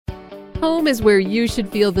Home is where you should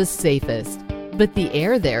feel the safest, but the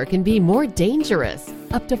air there can be more dangerous,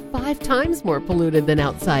 up to 5 times more polluted than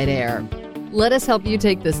outside air. Let us help you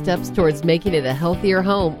take the steps towards making it a healthier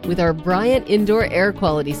home with our Bryant Indoor Air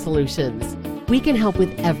Quality Solutions. We can help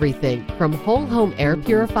with everything from whole home air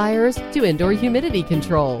purifiers to indoor humidity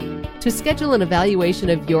control. To schedule an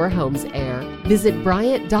evaluation of your home's air, visit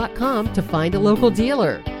Bryant.com to find a local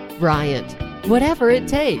dealer. Bryant, whatever it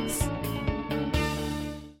takes.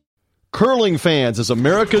 Curling fans, as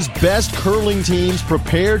America's best curling teams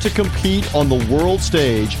prepare to compete on the world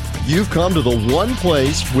stage, you've come to the one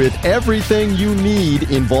place with everything you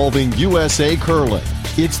need involving USA Curling.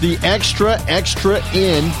 It's the Extra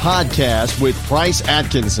In podcast with Bryce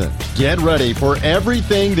Atkinson. Get ready for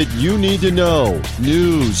everything that you need to know.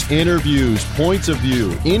 News, interviews, points of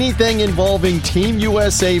view, anything involving Team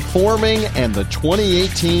USA forming and the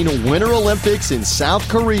 2018 Winter Olympics in South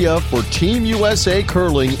Korea for Team USA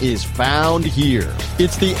Curling is found here.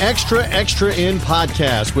 It's the Extra In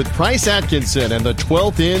podcast with Bryce Atkinson and the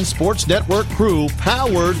 12th In Sports Network crew,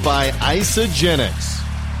 powered by Isogenics.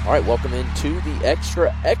 All right, welcome into the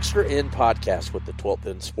Extra In podcast with the 12th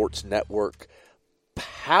In Sports Network,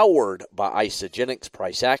 powered by Isogenics.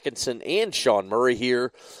 Bryce Atkinson and Sean Murray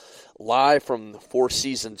here, live from the Four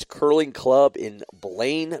Seasons Curling Club in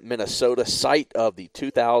Blaine, Minnesota, site of the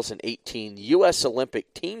 2018 U.S.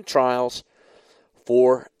 Olympic team trials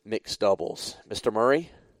for mixed doubles. Mr. Murray,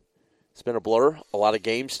 it's been a blur, a lot of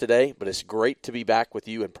games today, but it's great to be back with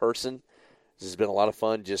you in person. This has been a lot of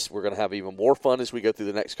fun. We're going to have even more fun as we go through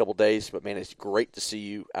the next couple days. But, man, it's great to see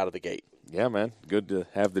you out of the gate. Yeah, man. Good to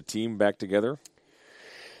have the team back together.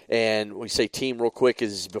 And we say team real quick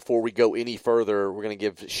is before we go any further, we're going to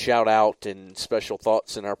give shout-out and special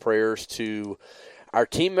thoughts and our prayers to our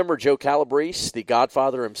team member, Joe Calabrese, the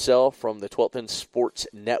godfather himself from the 12th In Sports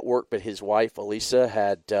Network. But his wife, Elisa,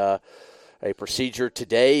 had a procedure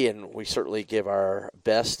today, and we certainly give our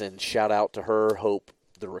best and shout-out to her. Hope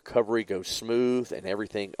the recovery goes smooth and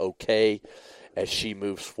everything okay as she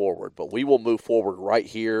moves forward. But we will move forward right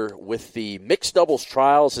here with the mixed doubles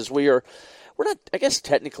trials as we're not, I guess,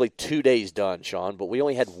 technically 2 days done, Sean, but we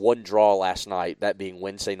only had one draw last night, that being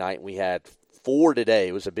Wednesday night. We had 4 today.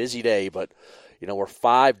 It was a busy day, but, we're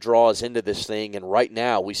 5 draws into this thing, and right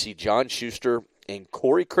now we see John Shuster and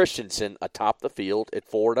Cory Christensen atop the field at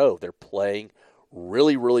 4-0. They're playing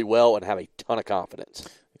really, really well and have a ton of confidence.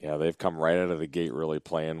 Yeah, they've come right out of the gate really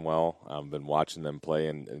playing well. I've been watching them play,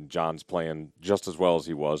 and John's playing just as well as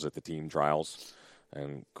he was at the team trials.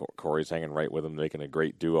 And Cory's hanging right with him, making a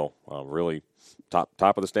great duo. Really top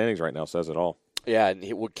of the standings right now, says it all. Yeah, and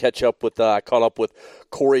we'll catch up with I caught up with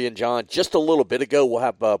Cory and John just a little bit ago. We'll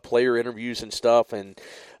have player interviews and stuff, and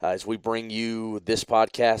as we bring you this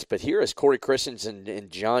podcast. But here is Cory Christensen and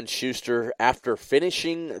John Shuster after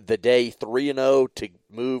finishing the day 3-0 to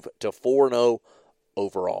move to 4-0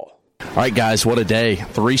 overall. All right, guys, what a day.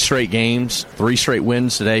 3 straight games, 3 straight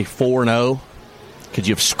wins today, 4-0. Could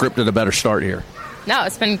you have scripted a better start here? No,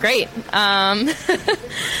 it's been great.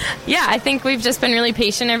 Yeah, I think we've just been really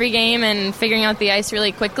patient every game and figuring out the ice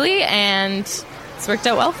really quickly, and it's worked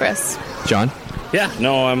out well for us. John? Yeah,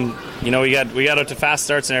 no, we got out to fast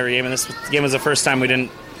starts in every game, and this game was the first time we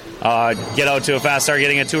didn't get out to a fast start,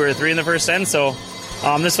 getting a 2 or a 3 in the first end. So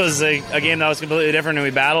this was a game that was completely different, and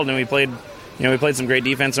we battled, and we played some great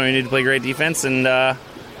defense when we needed to play great defense, and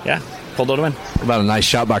pulled out a win. What about a nice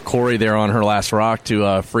shot by Cory there on her last rock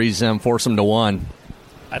to freeze them, force them to 1?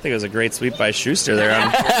 I think it was a great sweep by Shuster there.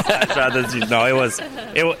 No,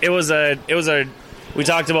 it was a. We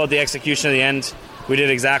talked about the execution at the end. We did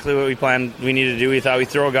exactly what we planned we needed to do. We thought we'd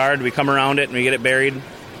throw a guard, we come around it, and we get it buried, and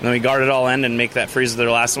then we guard it all end and make that freeze their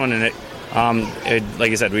last one. And it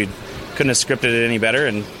like I said, we couldn't have scripted it any better.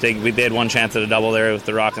 And they had one chance at a double there with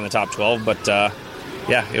the rock in the top 12. But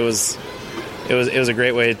it was a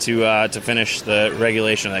great way to finish the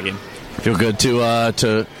regulation of that game. Feel good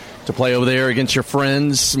to play over there against your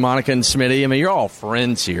friends, Monica and Smitty. I mean, you're all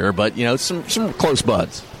friends here, but some close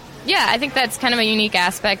buds. Yeah, I think that's kind of a unique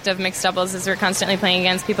aspect of mixed doubles is we're constantly playing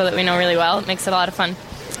against people that we know really well. It makes it a lot of fun. I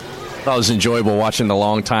thought it was enjoyable watching the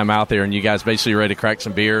long time out there, and you guys basically ready to crack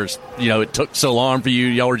some beers. It took so long for you.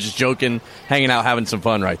 Y'all were just joking, hanging out, having some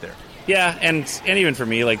fun right there. Yeah, and even for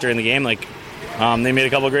me, during the game, they made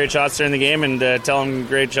a couple of great shots during the game, and tell them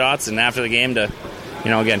great shots, and after the game to,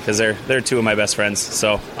 again, because they're 2 of my best friends.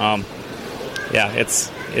 So,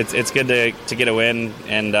 it's good to get a win,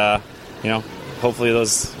 and hopefully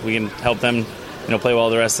we can help them, play well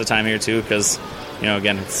the rest of the time here too, because,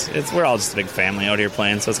 again, we're all just a big family out here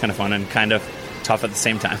playing, so it's kind of fun and kind of tough at the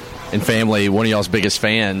same time. And family, one of y'all's biggest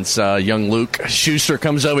fans, young Luke Shuster,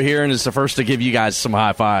 comes over here and is the first to give you guys some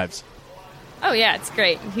high fives. Oh, yeah, it's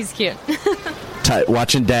great. He's cute.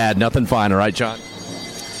 Watching Dad, nothing finer, right, John?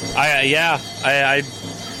 Yeah,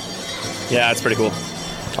 it's pretty cool.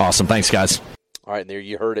 Awesome. Thanks, guys. All right, and there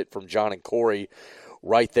you heard it from John and Cory.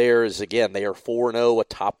 Right there is, again, they are 4-0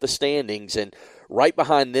 atop the standings. And right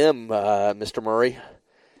behind them, Mr. Murray,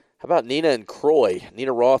 how about Nina and Croy?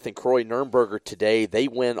 Nina Roth and Croy Nurnberger today. They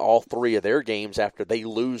win all 3 of their games after they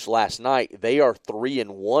lose last night. They are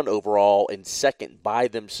 3-1 overall in second by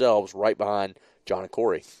themselves, right behind John and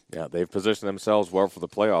Cory. Yeah, they've positioned themselves well for the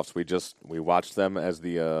playoffs. We watched them as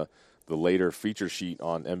the later feature sheet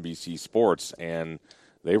on NBC Sports, and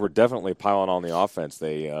they were definitely piling on the offense.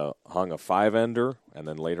 They hung a 5-ender, and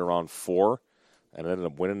then later on 4, and ended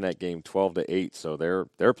up winning that game 12-8. So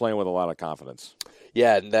they're playing with a lot of confidence.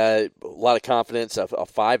 Yeah, and a lot of confidence. A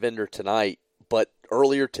 5-ender tonight, but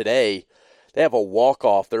earlier today they have a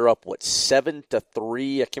walk-off. They're up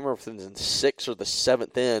 7-3. I can't remember if it's in the 6th or the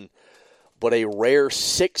 7th inning, but a rare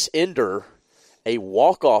 6-ender, a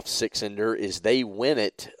walk-off 6-ender, is they win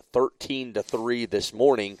it 13-3 this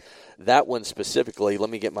morning. That one specifically, let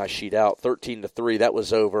me get my sheet out, 13-3. That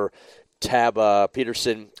was over Tab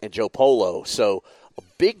Peterson and Joe Polo. So a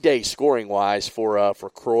big day scoring-wise for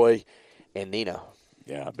Croy and Nina.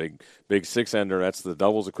 Yeah, big 6-ender. That's the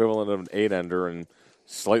doubles equivalent of an 8-ender, and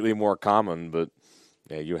slightly more common. But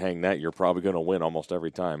yeah, you hang that, you're probably going to win almost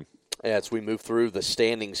every time. As we move through the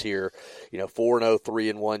standings here, 4-0,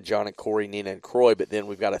 3-1, John and Cory, Nina and Croy. But then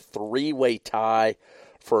we've got a 3-way tie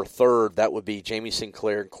for third. That would be Jamie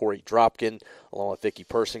Sinclair and Corey Dropkin, along with Vicky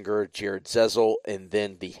Persinger, Jared Zezel, and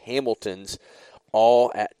then the Hamiltons,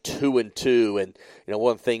 all at 2-2. And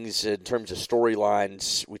one of the things in terms of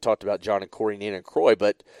storylines, we talked about John and Cory, Nina and Croy,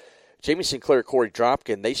 but Jamie Sinclair, Corey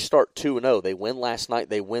Dropkin, they start 2-0. They win last night,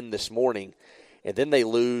 they win this morning, and then they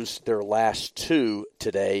lose their last 2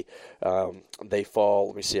 today. They fall,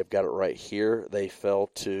 let me see, I've got it right here. They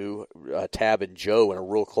fell to Tab and Joe in a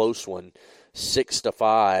real close one,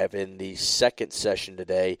 6-5 in the second session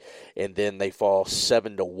today, and then they fall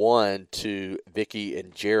 7-1 to Vicky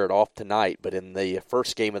and Jared off tonight. But in the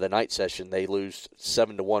first game of the night session, they lose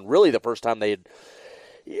 7-1. Really, the first time it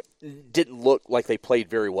didn't look like they played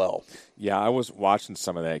very well. Yeah, I was watching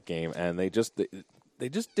some of that game, and they just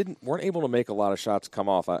weren't able to make a lot of shots come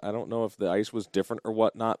off. I don't know if the ice was different or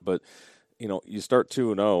whatnot, but you start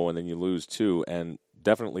 2-0 and then you lose 2, and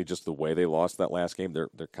definitely just the way they lost that last game, they're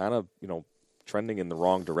kind of trending in the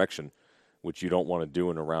wrong direction, which you don't want to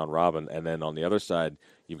do in a round robin. And then on the other side,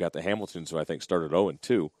 you've got the Hamiltons, who I think started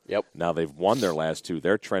 0-2. Yep. Now they've won their last 2.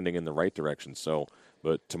 They're trending in the right direction.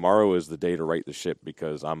 But tomorrow is the day to right the ship,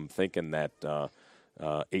 because I'm thinking that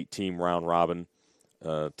 8-team round robin,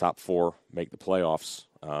 top 4 make the playoffs.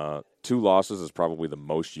 2 losses is probably the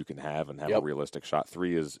most you can have and have a realistic shot.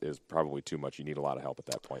 3 is probably too much. You need a lot of help at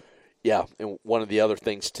that point. Yeah, and one of the other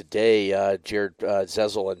things today, Jared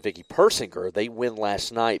Zezel and Vicky Persinger, they win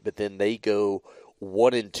last night, but then they go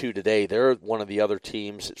 1-2 today. They're one of the other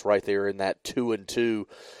teams. It's right there in that 2-2,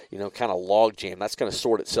 kind of log jam. That's going to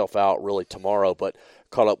sort itself out really tomorrow. But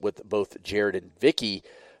caught up with both Jared and Vicky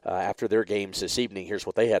after their games this evening. Here's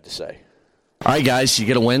what they had to say. All right, guys, you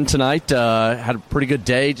get a win tonight. Had a pretty good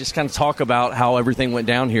day. Just kind of talk about how everything went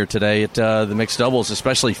down here today at the mixed doubles,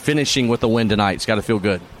 especially finishing with a win tonight. It's got to feel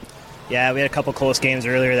good. Yeah, we had a couple close games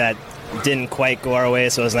earlier that didn't quite go our way,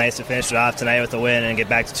 so it was nice to finish it off tonight with a win and get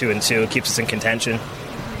back to 2-2. It keeps us in contention.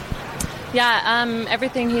 Yeah,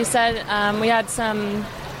 everything he said. We had some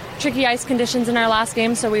tricky ice conditions in our last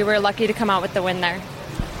game, so we were lucky to come out with the win there.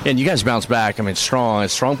 And you guys bounced back. A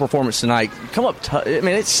strong performance tonight. Come up,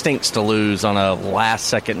 it stinks to lose on a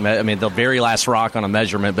last-second, the very last rock on a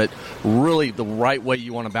measurement, but really the right way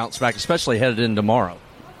you want to bounce back, especially headed in tomorrow.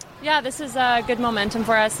 Yeah, this is a good momentum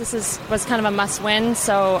for us. This was kind of a must-win,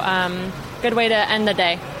 so good way to end the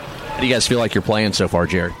day. How do you guys feel like you're playing so far,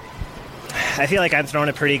 Jared? I feel like I'm throwing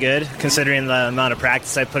it pretty good, considering the amount of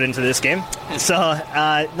practice I put into this game. So,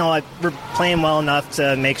 we're playing well enough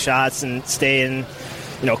to make shots and stay in,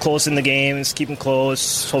 close in the games, keep them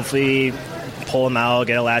close, hopefully pull them out,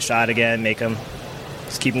 get a last shot again, make them,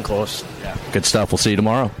 just keep them close. Yeah. Good stuff. We'll see you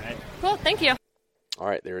tomorrow. Right. Cool, thank you. All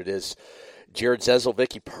right, there it is. Jared Zezel,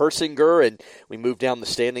 Vicky Persinger, and we move down the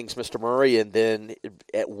standings, Mr. Murray, and then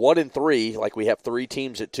at 1-3, like we have 3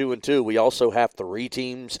 teams at 2-2, we also have 3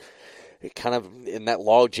 teams kind of in that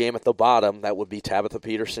log jam at the bottom. That would be Tabitha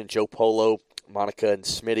Peterson, Joe Polo, Monica and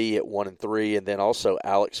Smitty at 1-3, and then also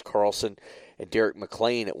Alex Carlson and Derek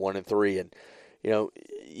McLean at 1-3. And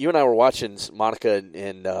you and I were watching Monica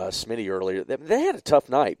and Smitty earlier. They had a tough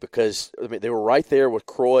night because they were right there with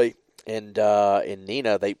Croy and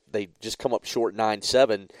Nina. They just come up short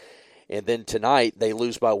 9-7, And then tonight they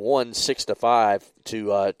lose by 1, 6-5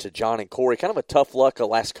 to John and Cory. Kind of a tough luck the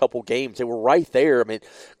last couple games. They were right there. I mean,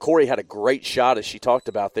 Cory had a great shot, as she talked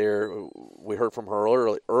about there. We heard from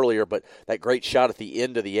her earlier, but that great shot at the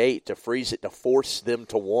end of the 8 to freeze it, to force them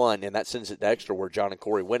to 1, and that sends it to extra where John and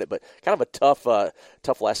Cory win it. But kind of a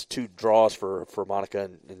tough last 2 draws for Monica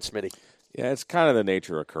and Smitty. Yeah, it's kind of the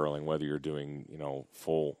nature of curling, whether you're doing,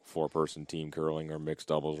 full 4-person team curling or mixed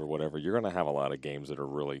doubles or whatever. You're going to have a lot of games that are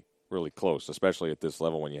really, really close, especially at this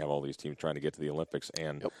level when you have all these teams trying to get to the Olympics.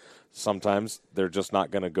 And sometimes they're just not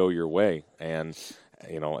going to go your way. And,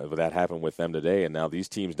 that happened with them today. And now these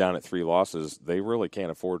teams down at 3 losses, they really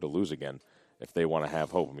can't afford to lose again if they want to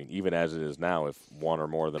have hope. I mean, even as it is now, if one or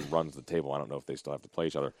more of them runs the table, I don't know if they still have to play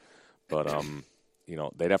each other. But,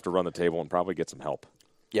 they'd have to run the table and probably get some help.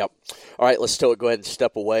 Yep. All right, let's go ahead and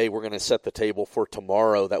step away. We're going to set the table for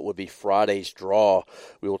tomorrow. That would be Friday's draw.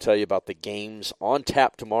 We will tell you about the games on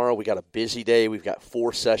tap tomorrow. We got a busy day. We've got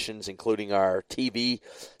 4 sessions, including our TV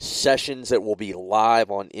sessions that will be live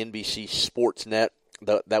on NBC Sportsnet.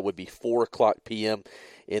 That would be 4 o'clock p.m.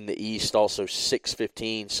 in the East, also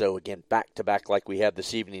 6:15. So, again, back-to-back like we had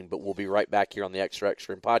this evening, but we'll be right back here on the Extra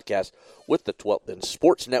podcast with the 12th and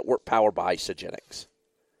Sports Network powered by Isagenix.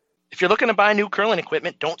 If you're looking to buy new curling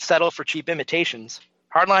equipment, don't settle for cheap imitations.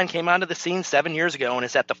 Hardline came onto the scene 7 years ago and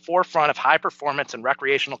is at the forefront of high-performance and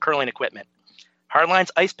recreational curling equipment.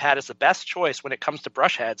 Hardline's ice pad is the best choice when it comes to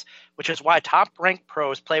brush heads, which is why top-ranked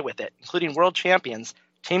pros play with it, including world champions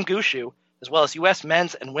Team Gushu, as well as U.S.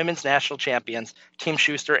 men's and women's national champions Team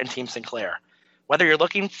Shuster and Team Sinclair. Whether you're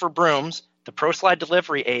looking for brooms, the Pro Slide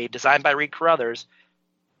delivery aid designed by Reed Carruthers,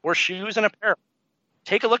 or shoes and apparel,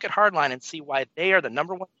 take a look at Hardline and see why they are the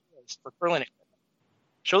number one for curling equipment.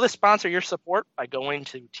 Show the sponsor your support by going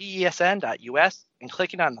to TESN.us and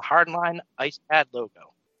clicking on the Hardline Ice Pad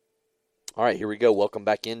logo. All right, here we go. Welcome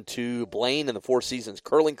back into Blaine and the Four Seasons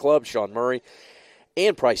Curling Club. Sean Murray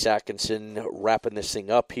and Price Atkinson wrapping this thing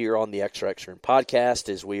up here on the Extra podcast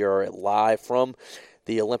as we are live from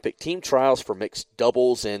the Olympic team trials for mixed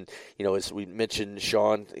doubles. And, as we mentioned,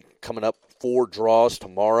 Sean, coming up 4 draws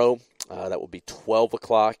tomorrow. That will be 12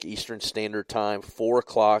 o'clock Eastern Standard Time, 4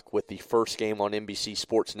 o'clock with the first game on NBC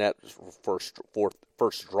Sportsnet,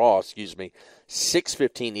 first draw,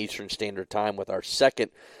 6:15 Eastern Standard Time with our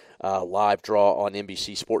second live draw on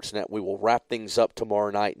NBC Sportsnet. We will wrap things up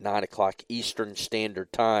tomorrow night, 9 o'clock Eastern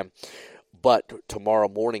Standard Time. But tomorrow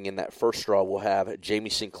morning in that first draw, we'll have Jamie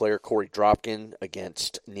Sinclair, Cory Dropkin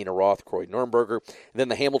against Nina Roth, Cory Nurnberger. And then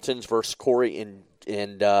the Hamiltons versus Cory and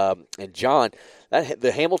John.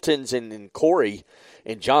 The Hamiltons and Cory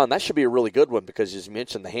and John, that should be a really good one because, as you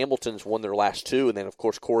mentioned, the Hamiltons won their last 2, and then, of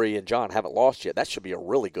course, Cory and John haven't lost yet. That should be a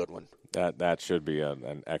really good one. That should be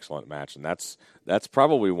an excellent match, and that's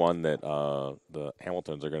probably one that the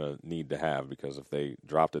Hamiltons are going to need to have because if they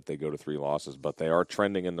dropped it, they go to 3 losses. But they are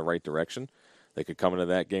trending in the right direction. They could come into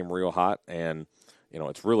that game real hot, and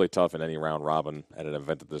it's really tough in any round robin at an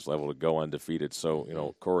event at this level to go undefeated.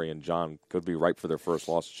 So Cory and John could be ripe for their first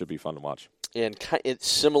loss. It should be fun to watch. And it's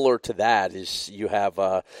similar to that is you have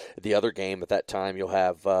the other game at that time. You'll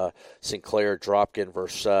have Sinclair Dropkin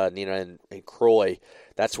versus Nina and Croy.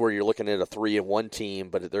 That's where you're looking at a 3-1 team,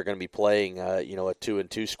 but they're going to be playing a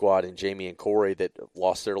 2-2 squad in Jamie and Cory that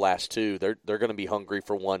lost their last 2. They're going to be hungry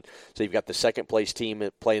for one. So you've got the second place team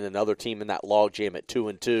playing another team in that log jam at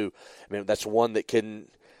 2-2. I mean, that's one that can.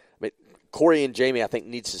 Cory and Jamie, I think,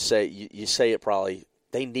 needs to say you say it probably.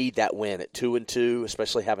 They need that win at 2-2,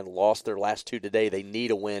 especially having lost their last 2 today. They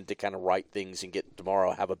need a win to kind of right things and get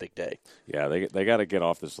tomorrow have a big day. Yeah, they got to get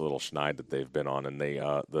off this little schneid that they've been on, and they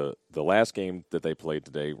the last game that they played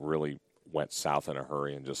today really went south in a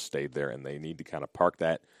hurry and just stayed there, and they need to kind of park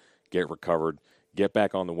that, get recovered, get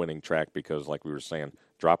back on the winning track because, like we were saying,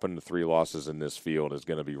 dropping the 3 losses in this field is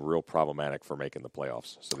going to be real problematic for making the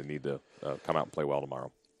playoffs. So they need to come out and play well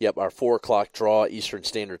tomorrow. Yep, our 4 o'clock draw Eastern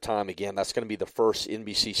Standard Time. Again, that's going to be the first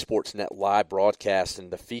NBC Sportsnet live broadcast, and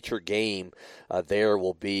the feature game there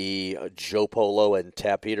will be Joe Polo and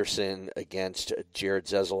Tab Peterson against Jared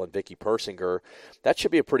Zezel and Vicky Persinger. That should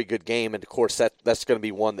be a pretty good game, and, of course, that's going to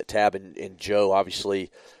be one that Tab and Joe obviously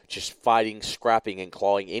just fighting, scrapping, and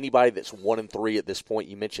clawing. Anybody that's 1-3 at this point,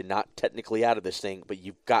 you mentioned not technically out of this thing, but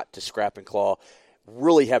you've got to scrap and claw.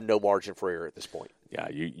 Really have no margin for error at this point. Yeah,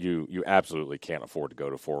 you absolutely can't afford to go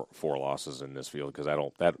to four losses in this field because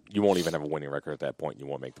you won't even have a winning record at that point. You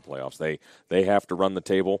won't make the playoffs. They have to run the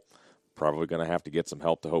table. Probably going to have to get some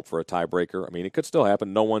help to hope for a tiebreaker. I mean, it could still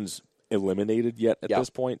happen. No one's eliminated yet at this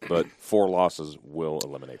point, but 4 losses will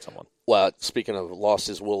eliminate someone. Well, speaking of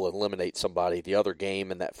losses will eliminate somebody, the other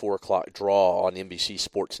game in that 4 o'clock draw on NBC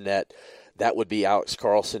Sports Net, that would be Alex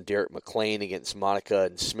Carlson, Derek McClain against Monica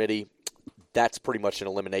and Smitty. That's pretty much an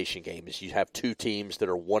elimination game. Is you have 2 teams that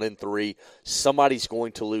are 1-3. Somebody's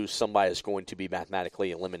going to lose. Somebody is going to be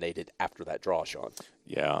mathematically eliminated after that draw, Sean.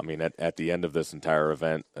 Yeah, I mean, at the end of this entire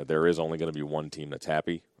event, there is only going to be one team that's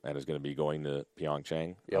happy, and is going to be going to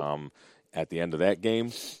Pyeongchang. Yep. At the end of that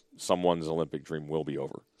game, someone's Olympic dream will be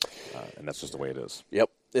over, and that's just the way it is. Yep.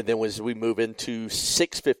 And then as we move into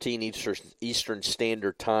 6:15 Eastern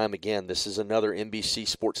Standard Time, again, this is another NBC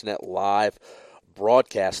Sportsnet Live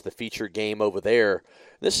broadcast, the featured game over there.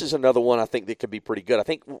 This is another one I think that could be pretty good. I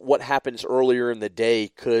think what happens earlier in the day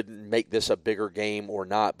could make this a bigger game or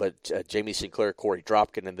not, but Jamie Sinclair, Cory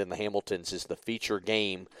Dropkin, and then the Hamiltons is the feature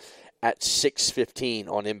game at 6:15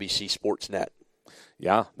 on NBC Sportsnet.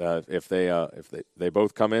 Yeah, if they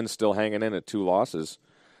both come in still hanging in at 2 losses,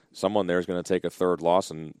 someone there is going to take a third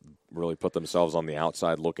loss and really put themselves on the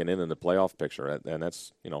outside looking in the playoff picture. And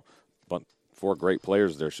that's, but 4 great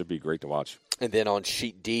players there should be great to watch. And then on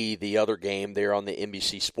Sheet D, the other game there on the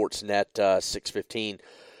NBC Sportsnet 6:15,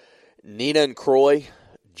 Nina and Croy,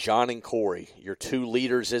 John and Cory, your 2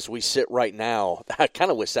 leaders as we sit right now. I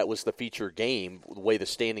kind of wish that was the feature game, the way the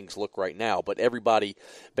standings look right now. But everybody,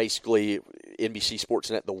 basically, NBC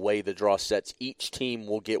Sportsnet, the way the draw sets, each team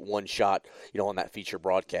will get 1 shot, on that feature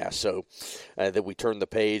broadcast. So then we turn the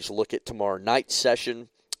page, look at tomorrow night's session.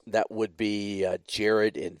 That would be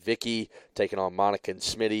Jared and Vicky taking on Monica and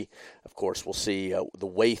Smitty. Of course, we'll see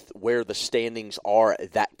where the standings are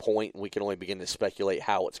at that point. We can only begin to speculate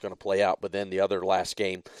how it's going to play out. But then the other last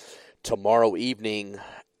game tomorrow evening,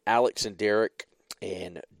 Alex and Derek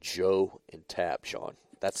and Joe and Tab, Sean.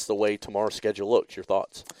 That's the way tomorrow's schedule looks. Your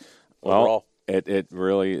thoughts overall? Well, it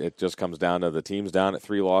really just comes down to the teams down at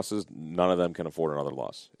 3 losses. None of them can afford another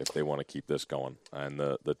loss if they want to keep this going. And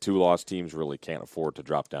the 2-loss teams really can't afford to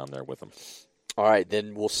drop down there with them. All right,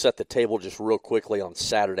 then we'll set the table just real quickly on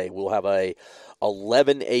Saturday. We'll have a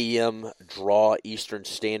 11 a.m. draw Eastern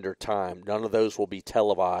Standard Time. None of those will be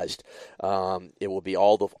televised. It will be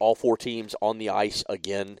all 4 teams on the ice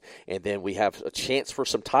again, and then we have a chance for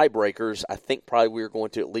some tiebreakers. I think probably we're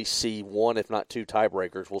going to at least see 1, if not 2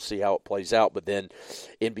 tiebreakers. We'll see how it plays out, but then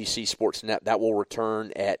NBC Sportsnet, that will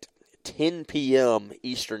return at 10 p.m.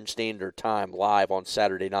 Eastern Standard Time live on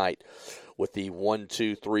Saturday night with the 1,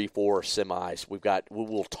 2, 3, 4 semis. We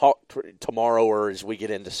will talk tomorrow or as we get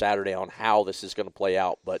into Saturday on how this is going to play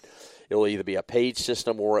out, but it will either be a page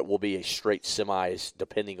system or it will be a straight semis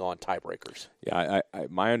depending on tiebreakers. Yeah,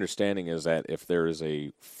 my understanding is that if there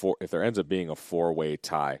ends up being a 4-way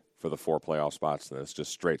tie for the 4 playoff spots, then it's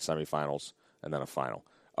just straight semifinals and then a final.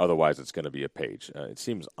 Otherwise, it's going to be a page. It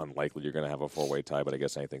seems unlikely you're going to have a 4-way tie, but I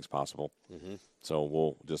guess anything's possible. Mm-hmm. So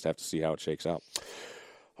we'll just have to see how it shakes out.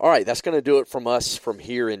 All right, that's going to do it from us from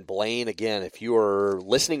here in Blaine. Again, if you are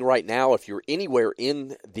listening right now, if you're anywhere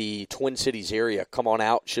in the Twin Cities area, come on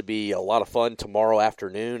out. Should be a lot of fun tomorrow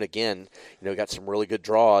afternoon. Again, got some really good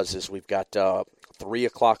draws as we've got 3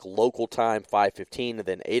 o'clock local time, 5:15, and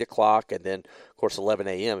then 8 o'clock, and then, of course, 11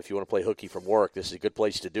 a.m. If you want to play hooky from work, this is a good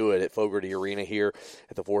place to do it at Fogarty Arena here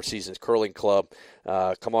at the Four Seasons Curling Club.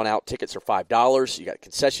 Come on out. Tickets are $5. You got a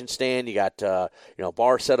concession stand. You got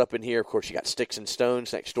bar set up in here. Of course, you got Sticks and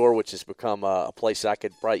Stones next door, which has become a place that I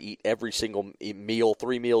could probably eat every single meal,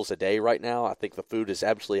 3 meals a day right now. I think the food is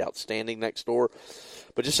absolutely outstanding next door.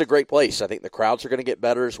 But just a great place. I think the crowds are going to get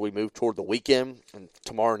better as we move toward the weekend. And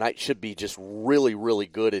tomorrow night should be just really, really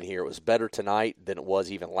good in here. It was better tonight than it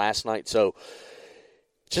was even last night. So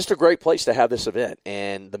just a great place to have this event.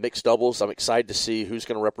 And the mixed doubles, I'm excited to see who's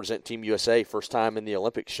going to represent Team USA first time in the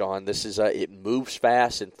Olympics, Sean. This is it moves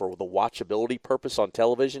fast, and for the watchability purpose on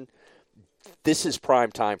television, this is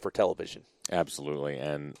prime time for television. Absolutely,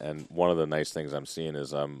 and one of the nice things I'm seeing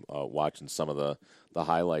is I'm watching some of the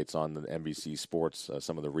highlights on the NBC Sports,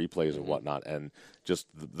 some of the replays and whatnot, and just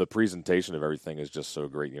the presentation of everything is just so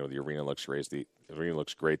great. The arena looks great. The arena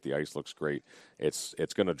looks great. The ice looks great. It's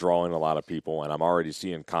going to draw in a lot of people, and I'm already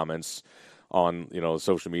seeing comments on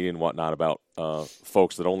social media and whatnot about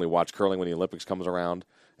folks that only watch curling when the Olympics comes around.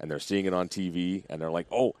 And they're seeing it on TV, and they're like,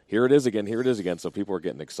 oh, here it is again. So people are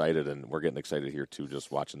getting excited, and we're getting excited here, too,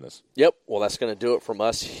 just watching this. Yep. Well, that's going to do it from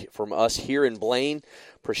us here in Blaine.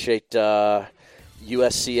 Appreciate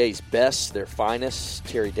USCA's best, their finest,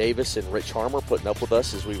 Terry Davis and Rich Harmer, putting up with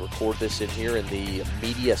us as we record this in here in the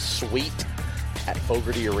media suite at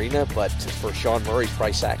Fogarty Arena. But for Sean Murray,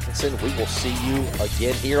 Price Atkinson, we will see you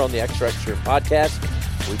again here on the Extra Extra podcast.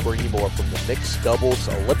 We bring you more from the mixed doubles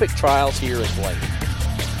Olympic trials here in Blaine.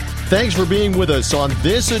 Thanks for being with us on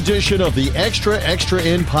this edition of the Extra Extra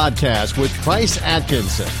In podcast with Price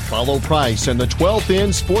Atkinson. Follow Price and the 12th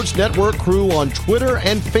In Sports Network crew on Twitter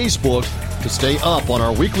and Facebook to stay up on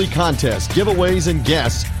our weekly contests, giveaways, and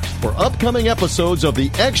guests for upcoming episodes of the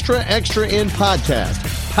Extra Extra In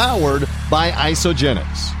podcast, powered by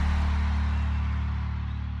Isogenics.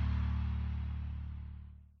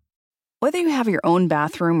 Whether you have your own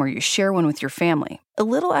bathroom or you share one with your family, a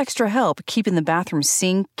little extra help keeping the bathroom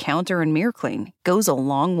sink, counter, and mirror clean goes a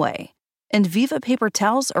long way. And Viva paper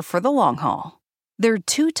towels are for the long haul. They're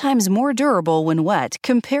 2 times more durable when wet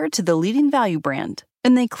compared to the leading value brand.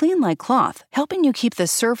 And they clean like cloth, helping you keep the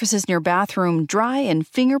surfaces in your bathroom dry and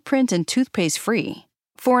fingerprint and toothpaste free.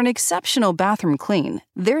 For an exceptional bathroom clean,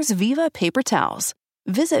 there's Viva paper towels.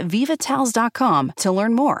 Visit vivatowels.com to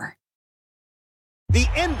learn more. The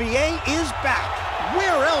NBA is back.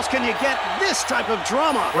 Where else can you get this type of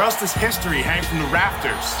drama? Where else does history hang from the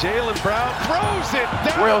rafters? Jaylen Brown throws it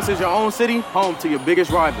down. Where else is your own city home to your biggest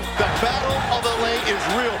rival? The Battle of LA is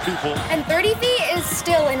real, people. And 30 feet is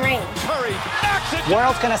still in range. Curry knocks it. Where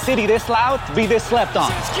else can a city this loud be this slept on?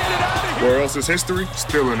 Let's get it out of here. Where else is history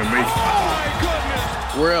still in the making? Oh, my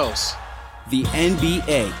goodness. Where else? The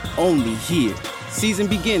NBA, only here. Season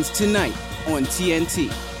begins tonight on TNT.